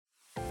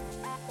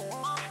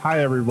Hi,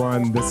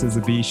 everyone. This is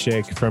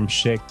Abhishek from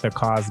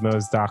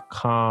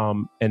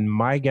ShakeTheCosmos.com. And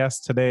my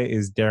guest today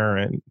is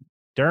Darren.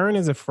 Darren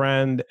is a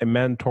friend, a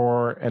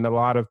mentor, and a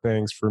lot of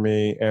things for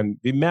me. And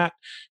we met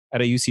at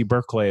a UC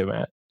Berkeley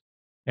event.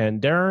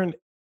 And Darren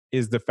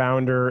is the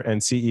founder and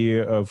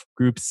CEO of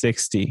Group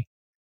 60,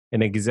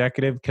 an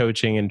executive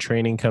coaching and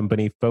training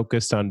company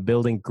focused on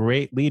building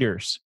great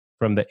leaders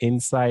from the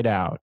inside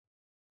out.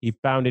 He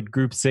founded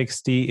Group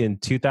 60 in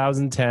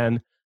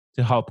 2010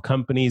 to help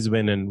companies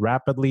win in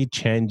rapidly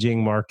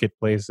changing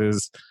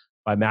marketplaces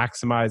by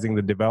maximizing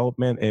the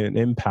development and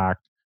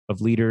impact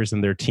of leaders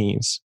and their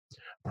teams.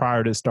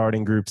 Prior to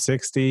starting Group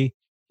 60,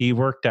 he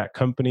worked at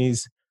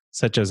companies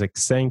such as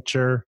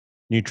Accenture,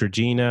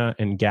 Neutrogena,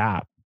 and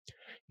Gap.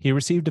 He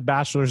received a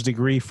bachelor's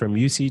degree from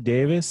UC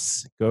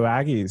Davis, go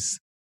Aggies,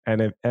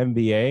 and an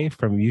MBA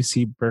from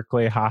UC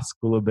Berkeley Haas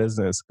School of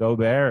Business, go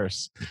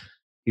Bears.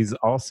 He's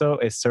also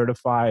a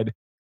certified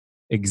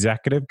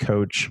executive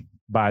coach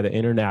by the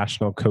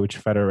International Coach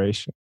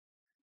Federation.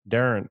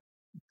 Darren,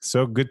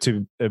 so good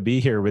to be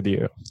here with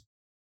you.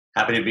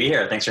 Happy to be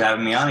here. Thanks for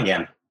having me on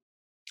again.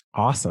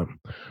 Awesome.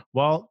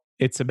 Well,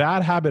 it's a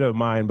bad habit of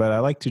mine, but I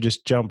like to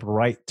just jump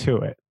right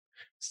to it.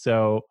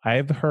 So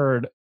I've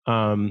heard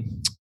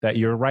that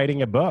you're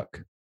writing a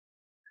book.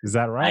 Is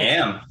that right? I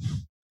am.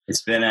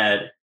 It's been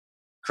a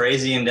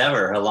crazy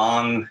endeavor, a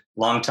long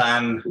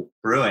time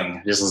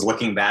brewing. Just was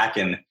looking back,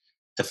 and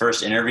the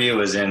first interview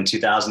was in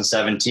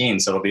 2017.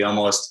 So it'll be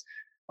almost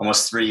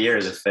 3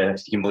 years, if you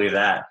can believe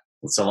that.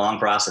 It's a long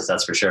process,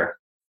 that's for sure.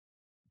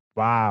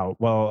 Wow.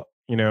 Well,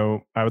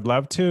 I would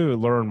love to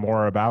learn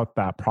more about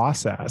that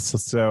process.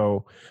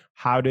 So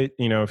how did,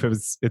 if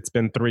it's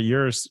been 3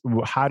 years,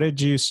 how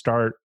did you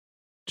start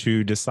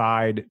to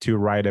decide to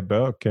write a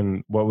book,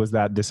 and what was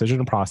that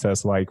decision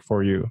process like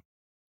for you?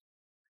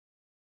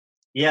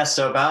 Yeah,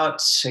 so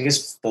about,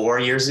 4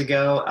 years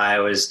ago, I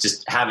was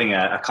just having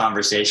a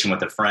conversation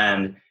with a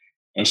friend,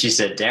 and she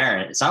said,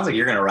 Darren, it sounds like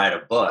you're going to write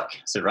a book. I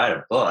said, write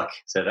a book?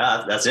 I said,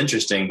 that's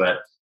interesting, but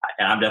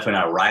I'm definitely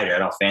not a writer. I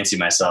don't fancy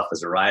myself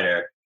as a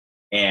writer.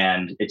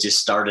 And it just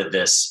started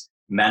this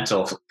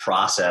mental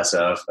process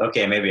of,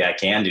 okay, maybe I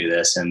can do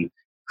this and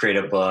create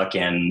a book.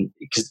 And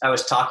because I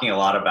was talking a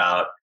lot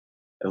about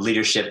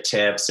leadership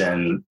tips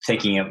and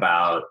thinking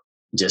about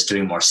just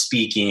doing more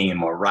speaking and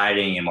more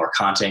writing and more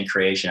content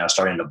creation. I was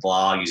starting to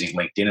blog using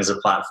LinkedIn as a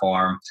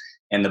platform.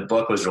 And the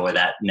book was really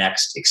that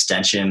next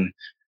extension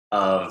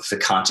of the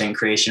content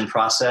creation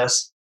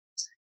process.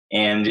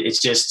 And it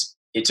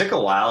took a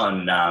while,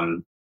 and I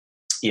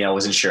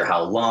wasn't sure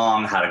how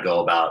to go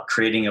about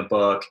creating a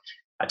book.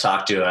 I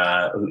talked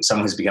to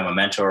someone who's become a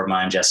mentor of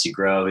mine, Jesse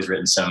Grove, who's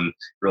written some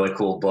really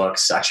cool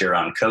books actually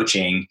around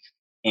coaching.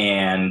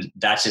 And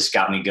that just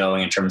got me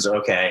going in terms of,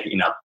 okay,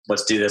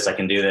 let's do this. I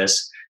can do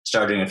this.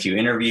 Started doing a few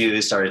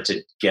interviews, started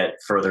to get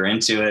further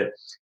into it.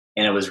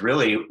 And it was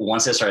really,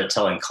 once I started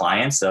telling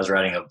clients that I was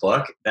writing a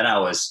book, then I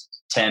was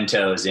 10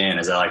 toes in,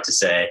 as I like to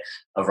say,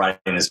 of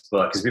writing this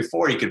book. Because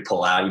before you could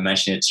pull out, you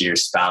mentioned it to your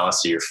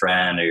spouse or your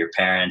friend or your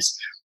parents.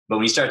 But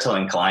when you start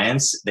telling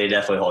clients, they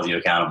definitely hold you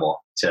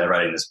accountable to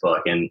writing this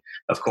book. And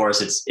of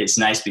course, it's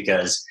nice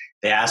because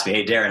they ask me,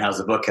 hey, Darren, how's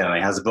the book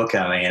coming? How's the book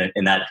coming?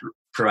 And that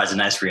provides a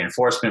nice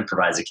reinforcement,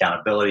 provides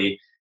accountability,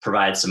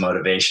 provides some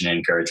motivation and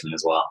encouragement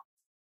as well.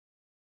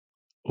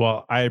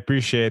 Well, I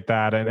appreciate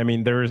that. And I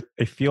mean,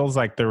 it feels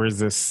like there is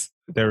this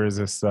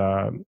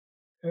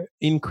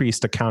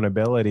increased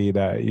accountability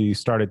that you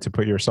started to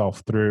put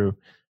yourself through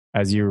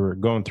as you were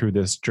going through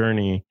this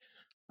journey.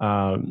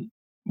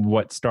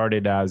 What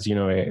started as,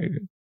 a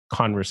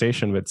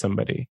conversation with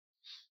somebody.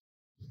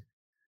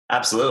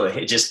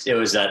 Absolutely. It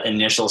was that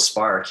initial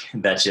spark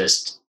that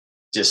just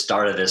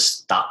started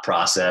this thought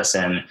process.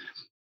 And,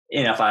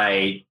 if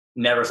I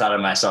never thought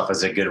of myself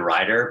as a good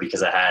writer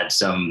because I had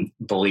some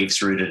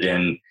beliefs rooted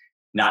in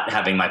not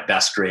having my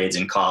best grades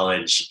in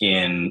college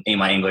in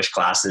my English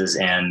classes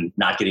and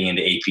not getting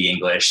into AP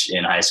English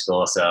in high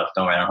school. So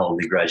don't worry, I don't hold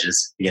any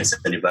grudges against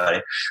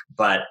anybody.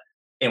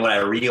 And what I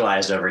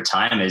realized over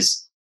time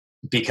is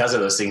because of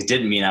those things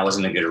didn't mean I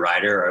wasn't a good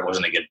writer or I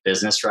wasn't a good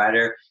business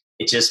writer.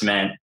 It just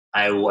meant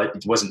I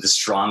wasn't the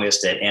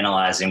strongest at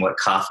analyzing what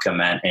Kafka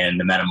meant in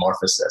The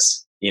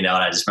Metamorphosis. And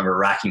I just remember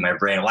racking my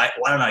brain. Why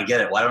don't I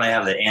get it? Why don't I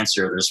have the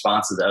answer, the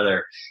responses that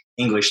other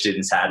English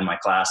students had in my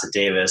class at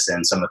Davis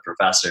and some of the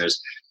professors?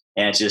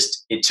 And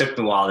it took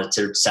me a while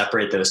to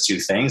separate those two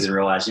things and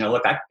realize,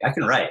 look, I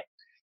can write.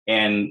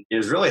 And it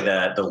was really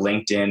the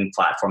LinkedIn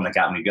platform that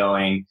got me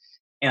going.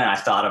 And I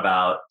thought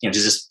about,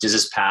 does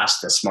this pass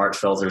the smart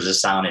filter? Does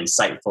this sound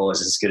insightful? Is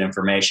this good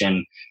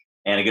information?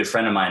 And a good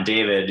friend of mine,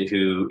 David,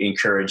 who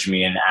encouraged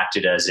me and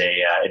acted as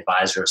a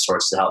advisor of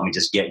sorts to help me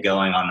just get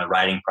going on the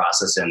writing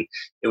process. And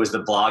it was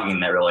the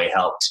blogging that really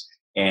helped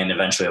and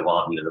eventually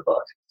evolved into the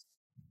book.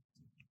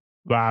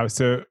 Wow.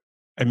 So,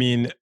 I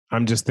mean,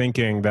 I'm just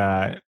thinking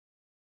that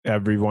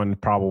everyone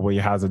probably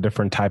has a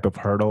different type of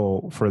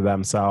hurdle for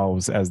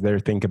themselves as they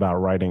think about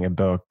writing a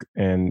book.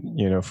 And,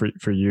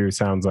 for you,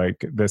 sounds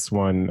like this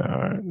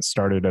one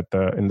started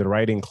in the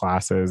writing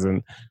classes.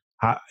 And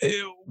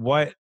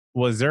what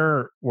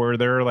were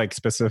there like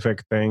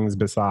specific things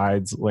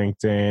besides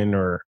LinkedIn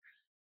or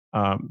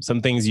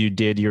some things you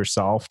did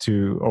yourself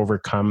to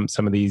overcome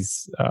some of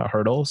these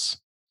hurdles?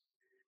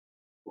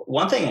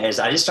 One thing is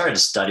I just started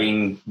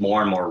studying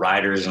more and more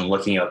writers and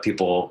looking at what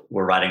people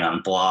were writing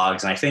on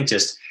blogs. And I think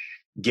just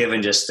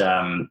given just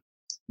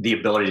the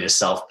ability to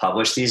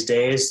self-publish these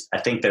days, I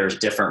think there's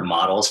different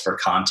models for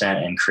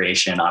content and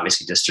creation,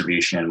 obviously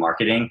distribution and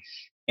marketing.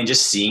 And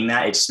just seeing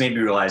that, it just made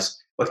me realize,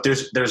 look,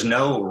 there's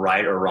no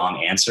right or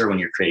wrong answer when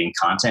you're creating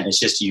content. It's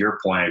just your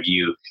point of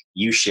view.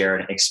 You share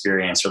an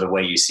experience or the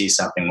way you see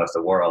something with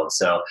the world.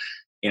 So,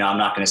 I'm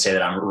not going to say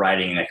that I'm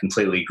writing in a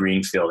completely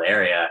greenfield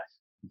area,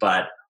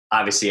 but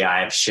obviously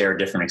I've shared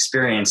different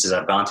experiences.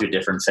 I've gone through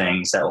different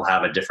things that will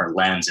have a different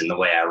lens in the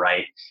way I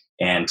write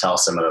and tell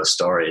some of those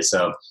stories.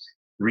 So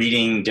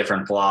reading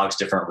different blogs,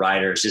 different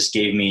writers just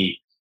gave me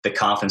the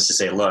confidence to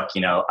say, look,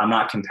 I'm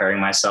not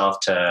comparing myself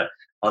to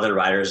other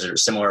writers or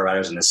similar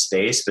writers in this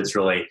space, but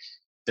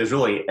there's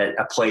really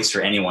a place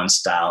for anyone's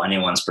style,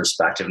 anyone's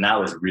perspective. And that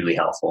was really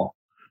helpful.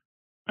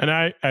 And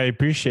I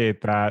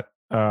appreciate that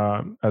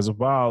as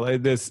well.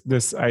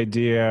 This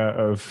idea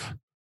of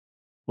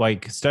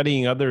like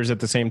studying others at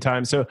the same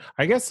time. So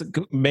I guess it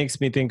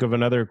makes me think of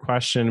another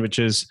question, which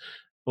is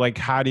like,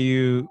 how do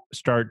you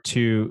start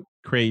to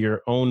create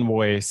your own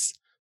voice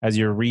as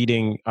you're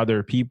reading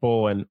other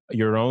people and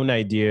your own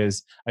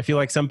ideas? I feel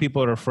like some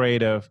people are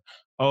afraid of,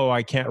 oh,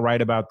 I can't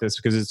write about this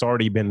because it's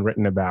already been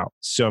written about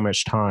so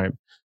much time.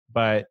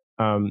 But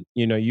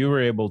you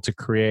were able to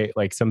create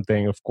like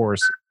something, of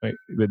course, like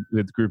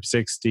with Group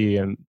 60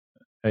 and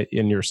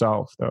in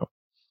yourself, though.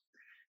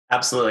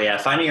 Absolutely. Yeah.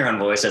 Finding your own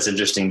voice, that's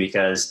interesting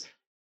because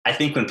I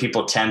think when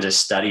people tend to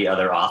study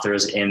other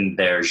authors in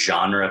their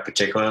genre,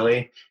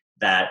 particularly,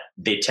 that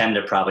they tend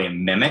to probably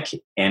mimic.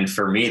 And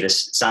for me,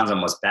 this sounds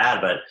almost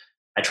bad, but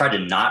I tried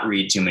to not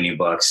read too many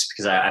books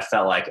because I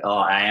felt like, oh,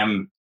 I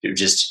am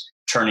just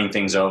turning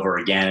things over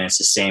again. And it's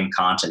the same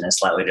content in a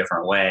slightly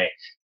different way.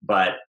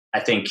 But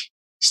I think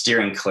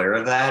steering clear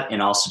of that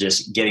and also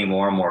just getting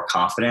more and more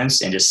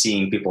confidence and just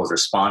seeing people's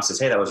responses.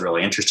 Hey, that was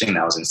really interesting.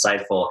 That was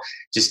insightful.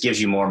 Just gives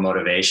you more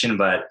motivation.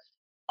 But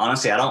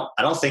honestly, I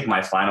don't think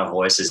my final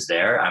voice is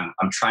there.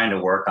 I'm trying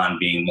to work on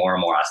being more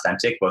and more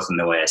authentic, both in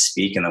the way I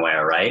speak and the way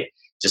I write,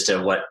 just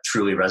to what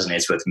truly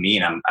resonates with me.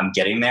 And I'm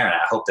getting there. And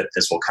I hope that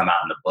this will come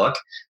out in the book,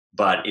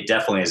 but it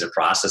definitely is a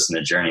process and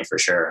a journey for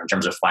sure in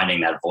terms of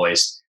finding that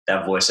voice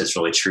that's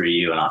really true to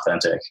you and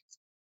authentic.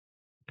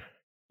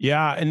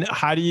 Yeah. And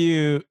how do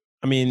you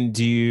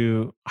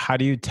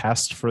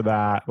test for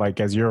that? Like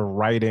as you're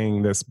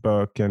writing this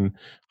book, and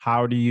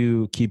how do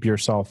you keep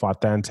yourself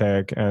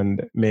authentic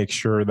and make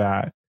sure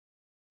that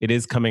it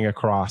is coming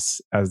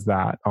across as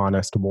that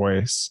honest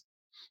voice?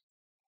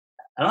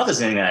 I don't know if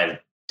there's anything that I've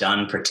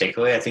done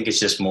particularly. I think it's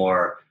just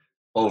more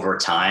over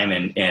time.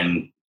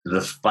 And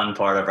the fun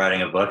part of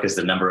writing a book is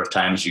the number of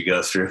times you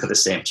go through the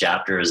same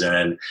chapters. And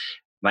then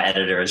my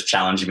editor has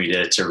challenged me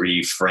to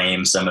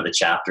reframe some of the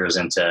chapters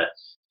and to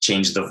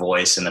change the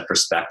voice and the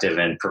perspective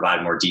and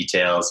provide more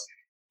details.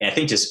 And I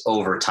think just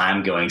over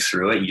time going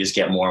through it, you just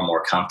get more and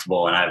more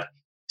comfortable. And I've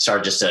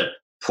started just to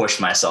push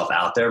myself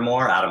out there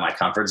more out of my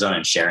comfort zone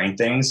and sharing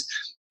things.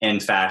 In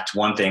fact,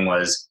 one thing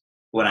was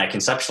when I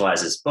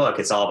conceptualized this book,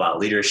 it's all about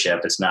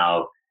leadership. It's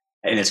now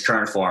in its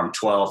current form,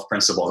 12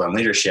 principles on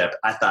leadership.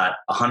 I thought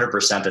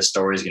 100% the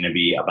story is going to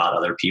be about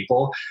other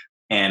people.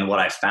 And what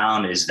I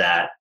found is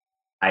that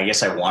I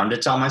guess I wanted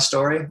to tell my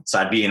story. So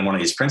I'd be in one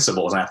of these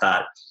principles and I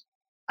thought,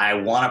 I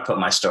want to put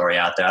my story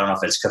out there. I don't know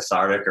if it's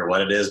cathartic or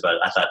what it is, but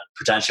I thought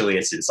potentially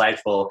it's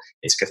insightful,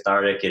 it's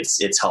cathartic,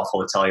 it's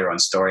helpful to tell your own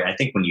story. And I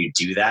think when you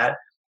do that,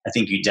 I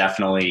think you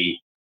definitely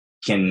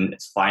can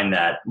find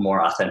that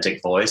more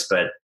authentic voice.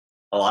 But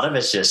a lot of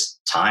it's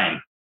just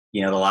time.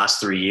 The last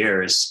 3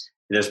 years,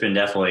 there's been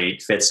definitely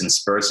fits and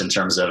spurts in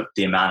terms of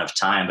the amount of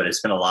time, but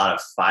it's been a lot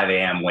of 5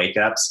 a.m. wake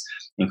ups,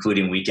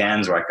 including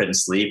weekends where I couldn't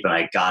sleep. And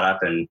I got up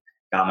and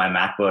got my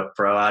MacBook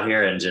Pro out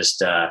here and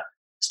just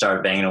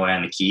started banging away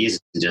on the keys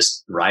and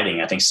just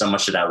writing. I think so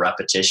much of that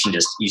repetition,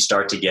 just you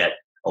start to get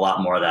a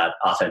lot more of that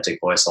authentic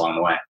voice along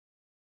the way.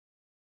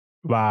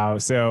 Wow.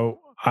 So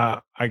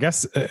I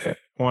guess I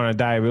want to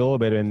dive a little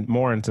bit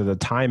more into the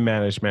time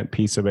management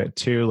piece of it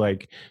too,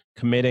 like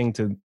committing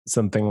to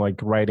something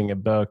like writing a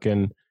book,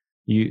 and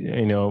you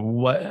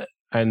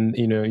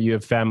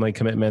have family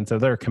commitments,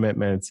 other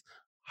commitments.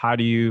 How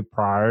do you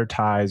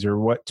prioritize, or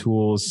what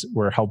tools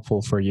were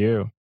helpful for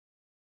you?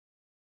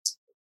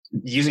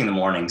 Using the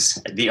mornings.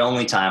 The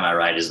only time I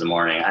write is the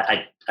morning.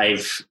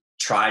 I've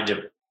tried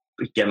to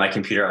get my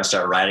computer and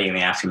start writing in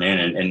the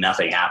afternoon and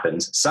nothing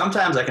happens.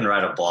 Sometimes I can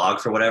write a blog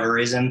for whatever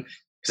reason,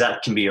 because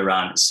that can be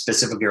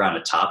specifically around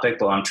a topic,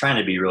 but I'm trying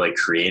to be really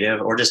creative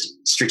or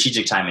just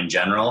strategic time in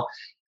general.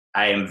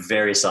 I am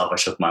very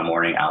selfish with my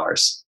morning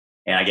hours,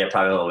 and I get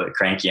probably a little bit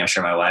cranky. I'm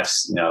sure my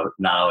wife's, not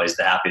always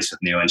the happiest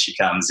with me when she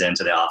comes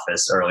into the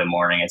office early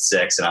morning at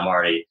 6 and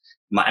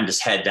I'm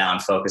just head down,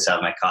 focused,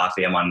 have my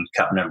coffee. I'm on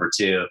cup number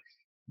 2.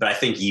 But I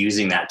think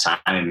using that time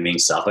and being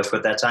selfish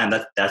with that time,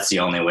 that's the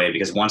only way,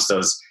 because once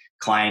those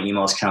client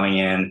emails coming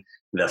in,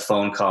 the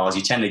phone calls.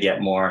 You tend to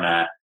get more in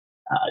a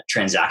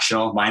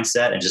transactional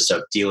mindset and just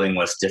dealing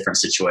with different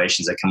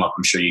situations that come up.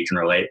 I'm sure you can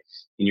relate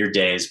in your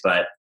days,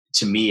 but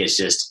to me, it's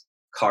just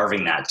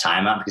carving that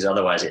time out, because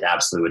otherwise it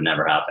absolutely would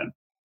never happen.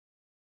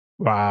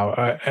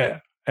 Wow.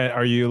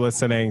 Are you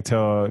listening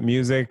to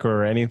music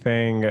or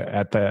anything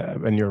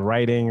when you're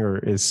writing, or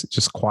is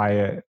just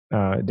quiet,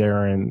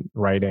 Darren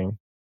writing?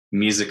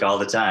 Music all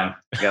the time.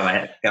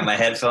 Got my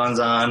headphones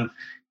on,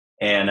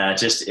 and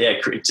just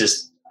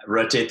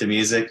rotate the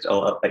music.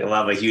 I'll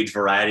have a huge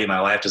variety.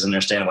 My wife doesn't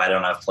understand why I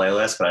don't have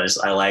playlists,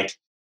 but I like,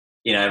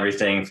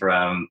 everything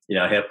from,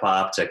 hip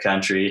hop to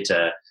country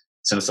to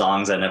some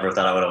songs I never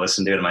thought I would have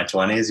listened to in my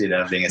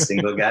 20s, being a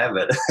single guy,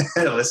 but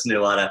I listen to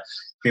a lot of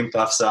Cream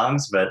Puff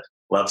songs, but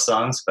love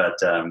songs. But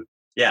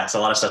yeah, it's a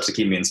lot of stuff to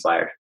keep me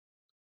inspired.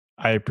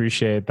 I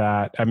appreciate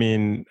that. I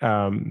mean,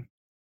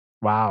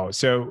 wow.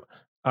 So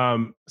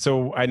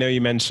I know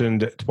you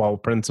mentioned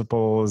 12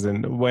 principles,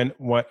 and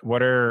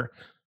what are,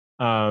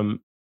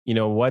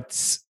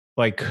 what's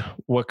like,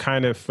 what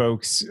kind of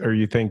folks are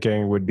you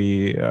thinking would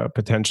be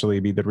potentially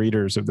be the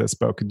readers of this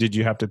book? Did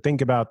you have to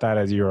think about that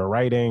as you were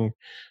writing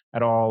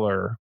at all,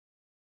 or?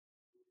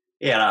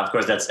 Yeah, no, of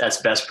course,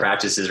 that's best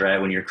practices, right?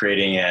 When you're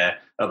creating a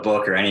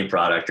book or any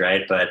product,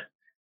 right? But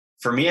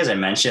for me, as I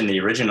mentioned, the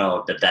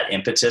original, that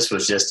impetus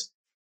was just,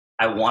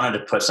 I wanted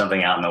to put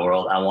something out in the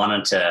world.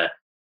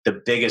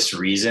 The biggest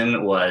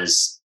reason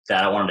was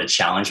that I wanted to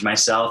challenge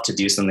myself to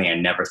do something I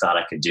never thought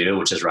I could do,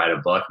 which is write a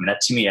book. I mean, that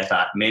to me, I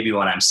thought maybe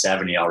when I'm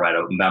 70, I'll write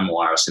a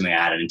memoir, assuming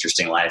I had an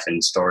interesting life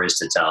and stories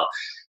to tell.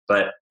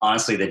 But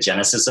honestly, the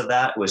genesis of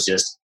that was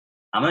just,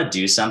 I'm going to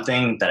do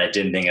something that I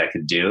didn't think I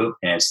could do.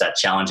 And it's that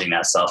challenging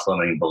that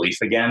self-limiting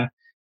belief again.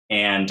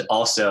 And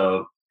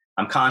also,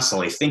 I'm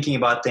constantly thinking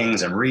about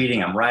things. I'm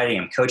reading, I'm writing,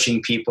 I'm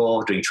coaching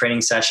people, doing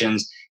training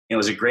sessions. And it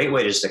was a great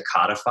way just to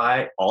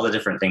codify all the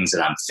different things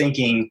that I'm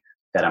thinking,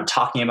 that I'm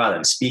talking about, that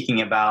I'm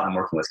speaking about, I'm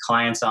working with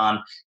clients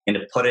on, and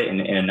to put it in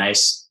a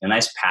nice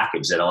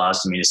package that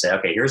allows me to say,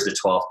 okay, here's the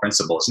 12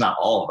 principles. It's not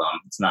all of them.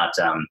 It's not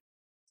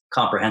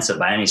comprehensive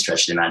by any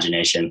stretch of the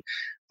imagination,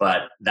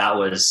 but that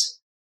was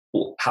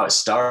how it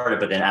started.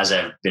 But then as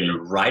I've been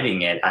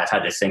writing it, I've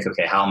had to think,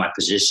 okay, how am I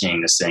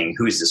positioning this thing?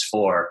 Who is this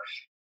for?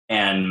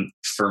 And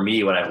for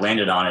me, what I've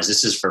landed on is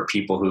this is for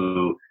people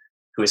who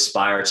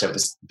aspire to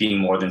being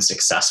more than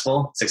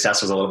successful.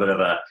 Success was a little bit of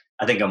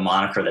I think a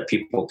moniker that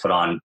people put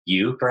on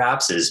you,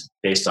 perhaps, is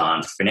based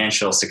on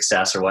financial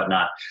success or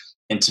whatnot.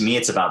 And to me,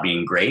 it's about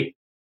being great,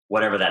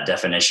 whatever that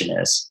definition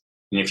is.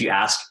 And if you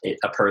ask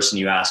a person,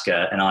 you ask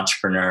an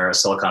entrepreneur, a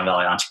Silicon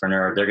Valley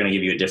entrepreneur, they're going to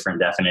give you a different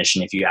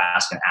definition. If you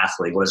ask an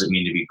athlete, what does it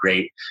mean to be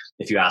great?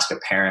 If you ask a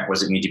parent, what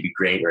does it mean to be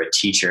great? Or a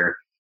teacher,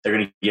 they're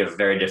going to give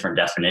very different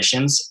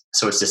definitions.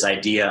 So it's this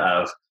idea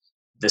of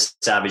this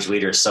savage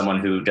leader is someone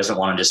who doesn't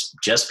want to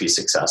just be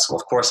successful.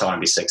 Of course, I want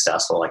to be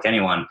successful like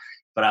anyone,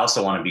 but I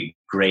also want to be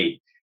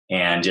great.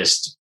 And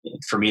just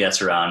for me, that's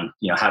around,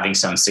 having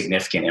some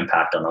significant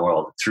impact on the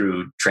world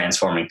through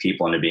transforming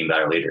people into being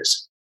better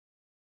leaders.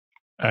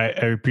 I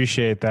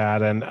appreciate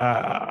that. And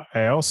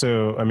I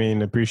also,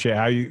 appreciate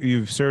how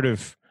you've sort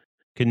of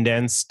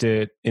condensed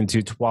it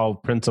into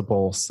 12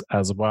 principles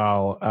as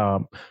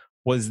well.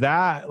 Was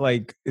that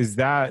I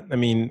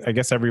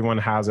guess everyone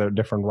has a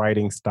different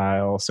writing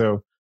style.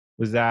 So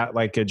was that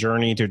like a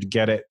journey to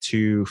get it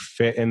to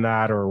fit in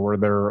that? Or were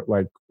there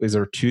is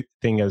there two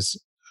thing as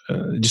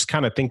just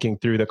kind of thinking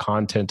through the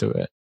content of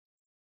it?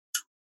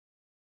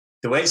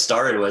 The way it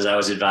started was I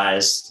was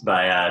advised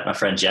by my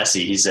friend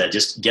Jesse. He said,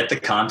 just get the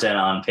content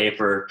on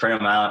paper, print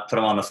them out, put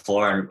them on the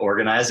floor and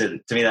organize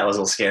it. To me, that was a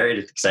little scary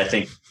because I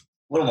think a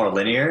little more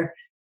linear.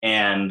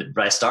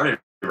 But I started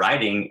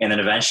writing, and then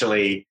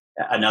eventually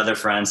another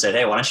friend said,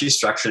 hey, why don't you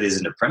structure these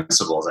into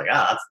principles? Like,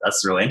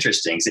 that's really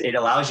interesting. So it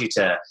allows you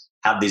to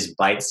have these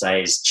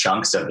bite-sized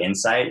chunks of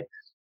insight.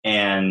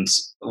 And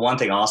one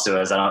thing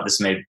also is, this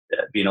may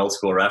be an old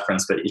school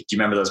reference, but do you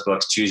remember those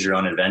books, Choose Your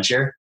Own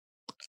Adventure?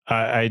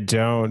 I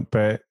don't,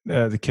 but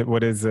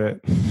what is it?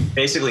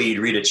 Basically, you'd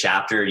read a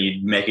chapter,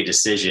 you'd make a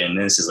decision.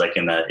 This is like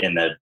in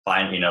the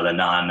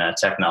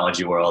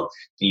non-technology world,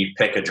 and you'd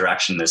pick a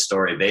direction in the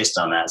story based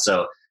on that.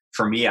 So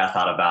for me, I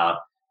thought about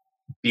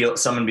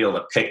someone be able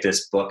to pick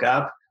this book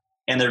up,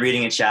 and they're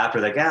reading a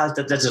chapter like,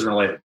 that doesn't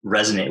really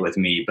resonate with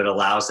me, but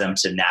allows them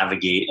to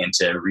navigate and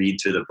to read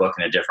through the book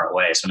in a different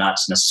way. So not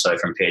necessarily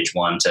from page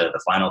 1 to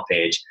the final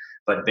page,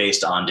 but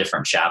based on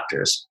different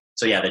chapters.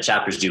 So yeah, the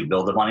chapters do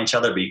build upon each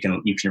other, but you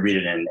can read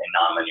it in a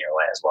nonlinear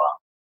way as well.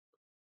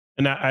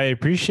 And I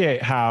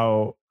appreciate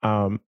how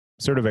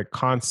sort of a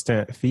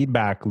constant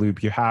feedback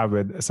loop you have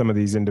with some of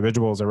these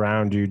individuals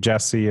around you,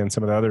 Jesse, and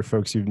some of the other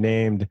folks you've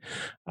named.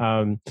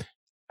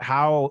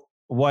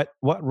 What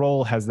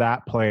role has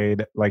that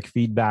played, like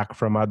feedback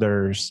from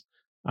others,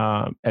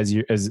 as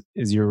you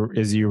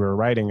were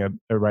writing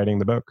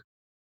the book?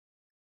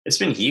 It's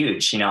been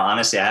huge.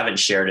 Honestly, I haven't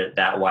shared it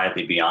that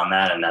widely beyond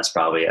that, and that's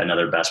probably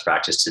another best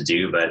practice to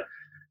do. But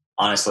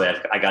honestly,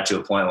 I got to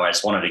a point where I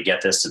just wanted to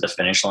get this to the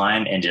finish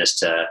line, and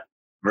just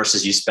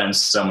versus you spend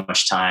so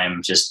much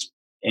time just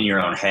in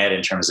your own head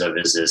in terms of,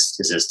 is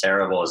this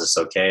terrible? Is this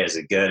okay? Is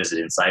it good? Is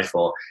it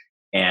insightful?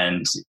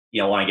 And,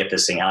 I want to get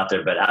this thing out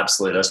there, but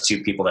absolutely those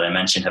two people that I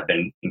mentioned have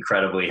been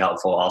incredibly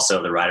helpful.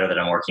 Also the writer that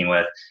I'm working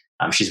with,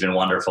 she's been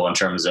wonderful in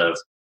terms of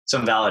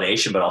some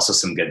validation, but also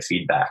some good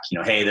feedback.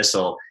 Hey,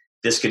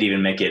 this could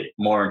even make it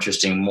more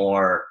interesting,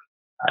 more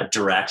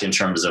direct in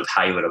terms of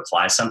how you would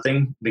apply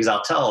something, because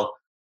I'll tell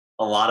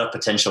a lot of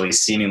potentially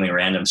seemingly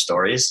random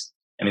stories.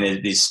 I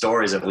mean, these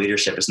stories of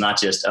leadership, it's not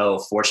just,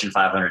 Fortune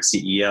 500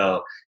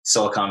 CEO,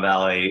 Silicon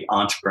Valley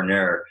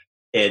entrepreneur.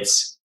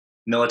 It's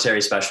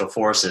military special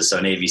forces,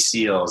 so Navy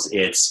SEALs.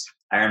 It's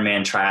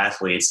Ironman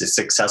triathletes. It's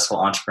successful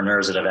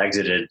entrepreneurs that have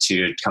exited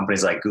to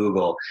companies like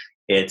Google.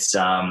 It's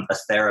a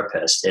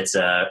therapist. It's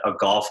a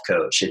golf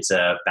coach. It's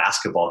a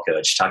basketball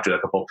coach. Talk to a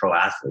couple of pro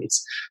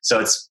athletes. So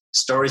it's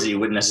stories that you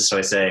wouldn't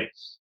necessarily say,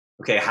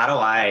 okay, how do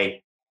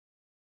I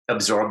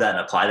absorb that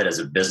and apply that as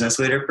a business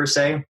leader per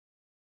se?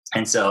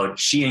 And so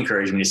she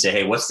encouraged me to say,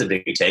 hey, what's the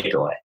big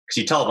takeaway? Because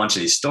you tell a bunch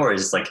of these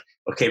stories, it's like,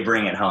 okay,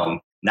 bring it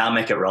home. Now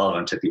make it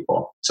relevant to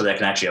people so they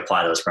can actually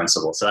apply those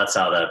principles. So that's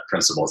how the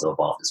principles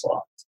evolved as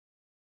well.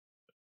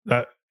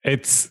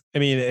 It's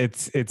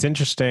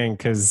interesting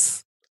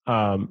because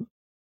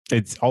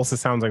it also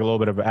sounds like a little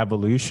bit of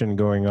evolution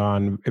going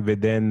on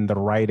within the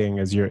writing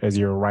as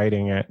you're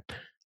writing it.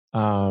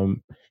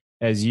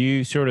 As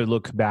you sort of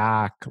look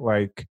back,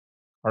 like,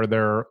 are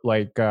there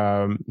like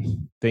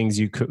things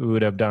you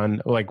would have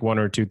done, like one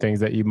or two things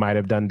that you might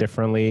have done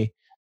differently?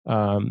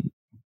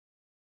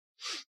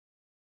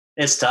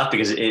 It's tough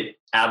because it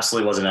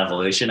absolutely was an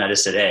evolution. I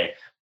just said, hey,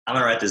 I'm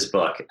going to write this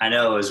book. I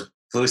know it was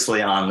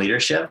loosely on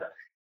leadership,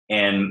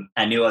 and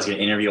I knew I was going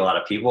to interview a lot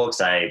of people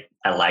because I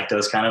like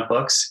those kind of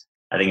books.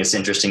 I think it's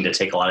interesting to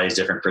take a lot of these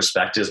different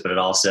perspectives, but it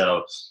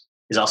also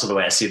is also the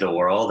way I see the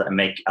world. I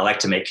like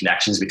to make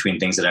connections between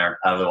things that aren't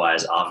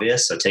otherwise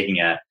obvious. So taking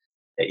a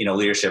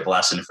leadership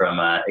lesson from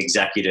an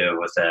executive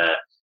with a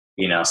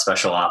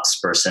special ops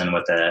person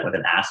with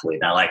an athlete,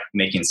 and I like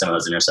making some of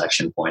those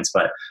intersection points.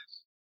 But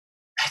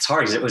it's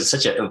hard because it was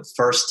such a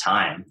first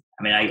time.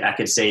 I mean, I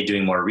could say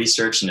doing more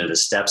research into the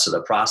steps of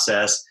the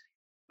process,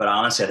 but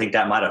honestly, I think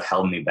that might have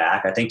held me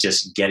back. I think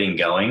just getting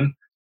going,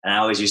 and I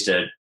always used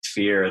to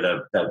fear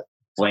the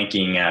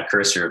blinking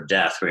cursor of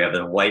death, where you have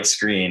the white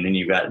screen and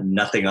you've got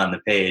nothing on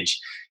the page.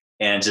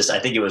 And I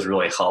think it was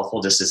really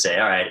helpful just to say,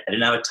 all right, I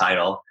didn't have a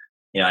title.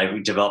 I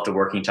developed a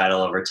working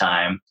title over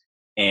time,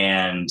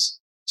 and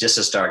just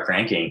to start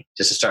cranking,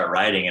 just to start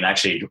writing. And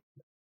actually,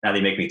 now that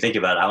you make me think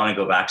about it, I want to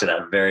go back to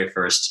that very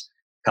first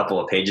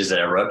couple of pages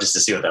that I wrote just to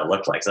see what that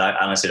looked like. So I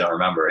honestly don't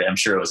remember. I'm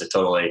sure it was a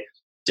totally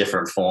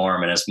different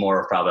form, and it's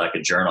more probably like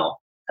a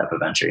journal type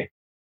of entry.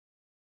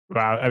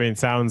 Wow. I mean,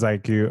 sounds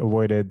like you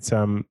avoided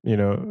some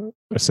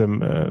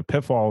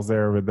pitfalls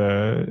there with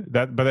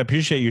but I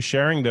appreciate you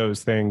sharing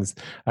those things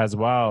as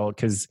well.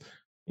 Because,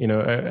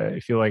 I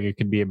feel like it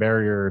could be a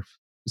barrier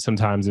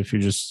sometimes if you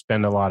just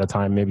spend a lot of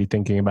time maybe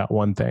thinking about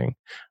one thing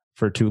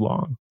for too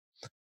long.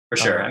 For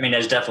sure. I mean,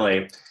 there's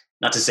definitely,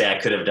 not to say I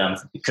couldn't have done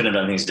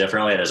things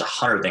differently. There's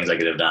 100 things I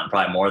could have done,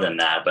 probably more than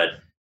that. But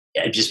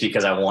just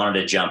because I wanted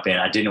to jump in,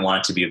 I didn't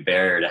want it to be a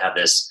barrier to have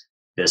this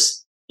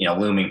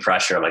looming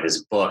pressure of like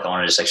this book. I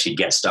wanted to just actually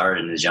get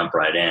started and jump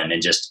right in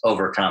and just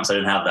overcome. So I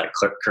didn't have that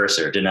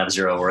cursor, didn't have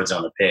 0 words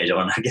on the page. I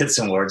wanted to get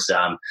some words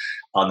down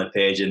on the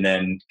page and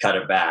then cut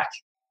it back.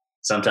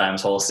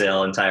 Sometimes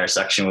wholesale entire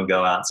section would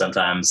go out.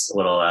 Sometimes a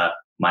little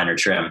minor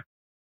trim.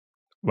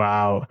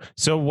 Wow.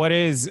 So what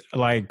is,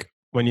 like,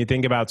 when you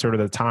think about sort of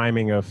the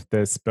timing of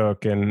this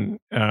book, and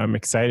I'm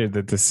excited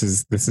that this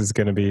is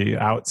going to be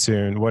out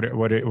soon. What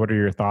are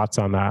your thoughts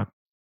on that?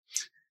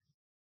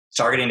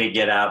 Targeting to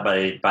get out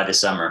by the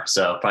summer,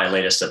 so probably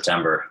latest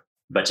September.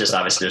 But just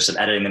obviously there's some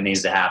editing that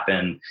needs to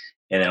happen,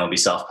 and then we'll be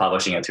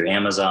self-publishing it through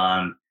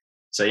Amazon.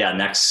 So yeah,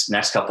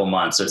 next couple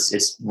months. So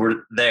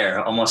we're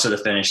there almost to the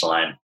finish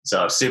line.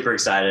 So I'm super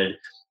excited.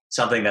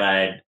 Something that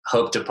I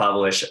hope to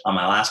publish on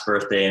my last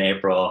birthday in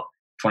April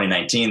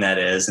 2019. That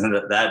is, and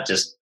that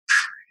just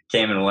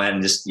came and went.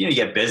 And just you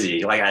get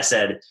busy. Like I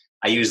said,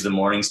 I use the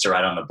mornings to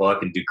write on the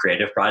book and do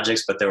creative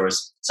projects, but there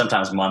was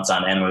sometimes months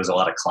on end where there was a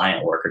lot of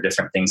client work or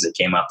different things that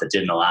came up that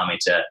didn't allow me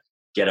to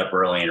get up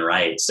early and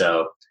write.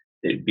 So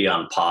it'd be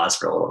on pause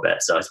for a little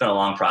bit. So it's been a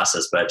long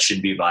process, but it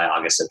should be by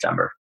August,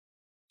 September.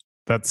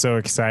 That's so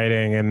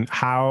exciting. And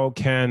how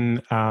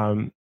can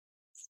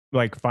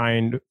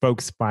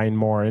folks find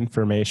more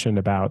information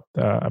about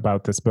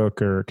this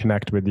book or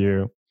connect with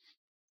you?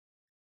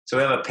 So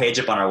we have a page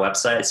up on our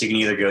website. So you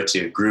can either go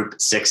to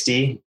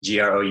group60,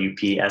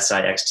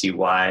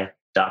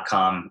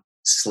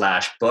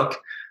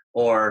 GROUP60y.com/book,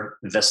 or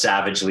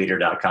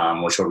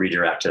thesavageleader.com, which will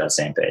redirect to that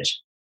same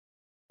page.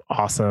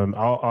 Awesome.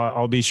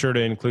 I'll be sure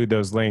to include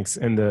those links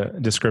in the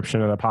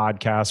description of the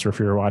podcast, or if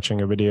you're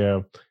watching a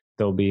video,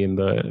 they'll be in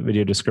the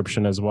video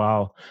description as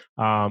well.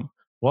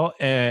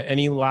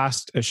 Any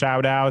last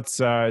shout outs,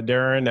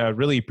 Darren? I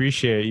really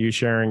appreciate you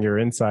sharing your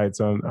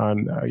insights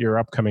on your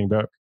upcoming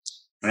book.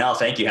 Well,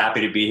 thank you.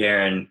 Happy to be here.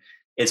 And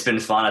it's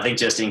been fun. I think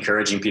just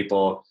encouraging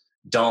people,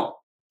 don't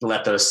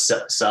let those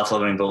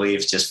self-limiting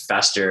beliefs just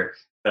fester.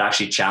 but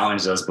actually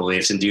challenge those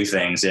beliefs and do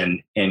things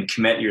and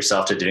commit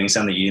yourself to doing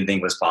something you didn't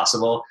think was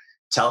possible.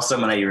 Tell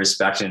someone that you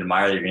respect and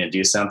admire that you're going to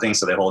do something,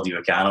 so they hold you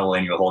accountable,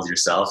 and you hold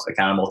yourself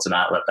accountable to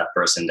not let that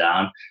person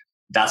down.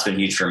 That's been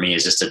huge for me,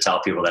 is just to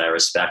tell people that I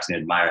respect and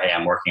admire, hey,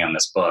 I'm working on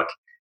this book,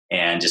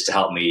 and just to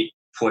help me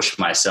push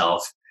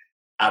myself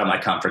out of my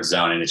comfort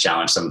zone and to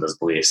challenge some of those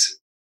beliefs.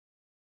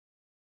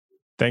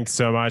 Thanks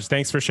so much.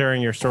 Thanks for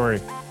sharing your story.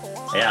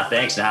 Yeah,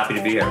 thanks. I'm happy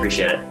to be here.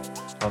 Appreciate it.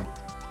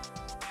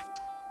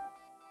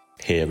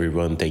 Hey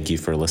everyone, thank you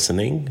for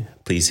listening.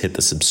 Please hit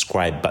the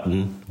subscribe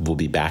button. We'll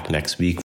be back next week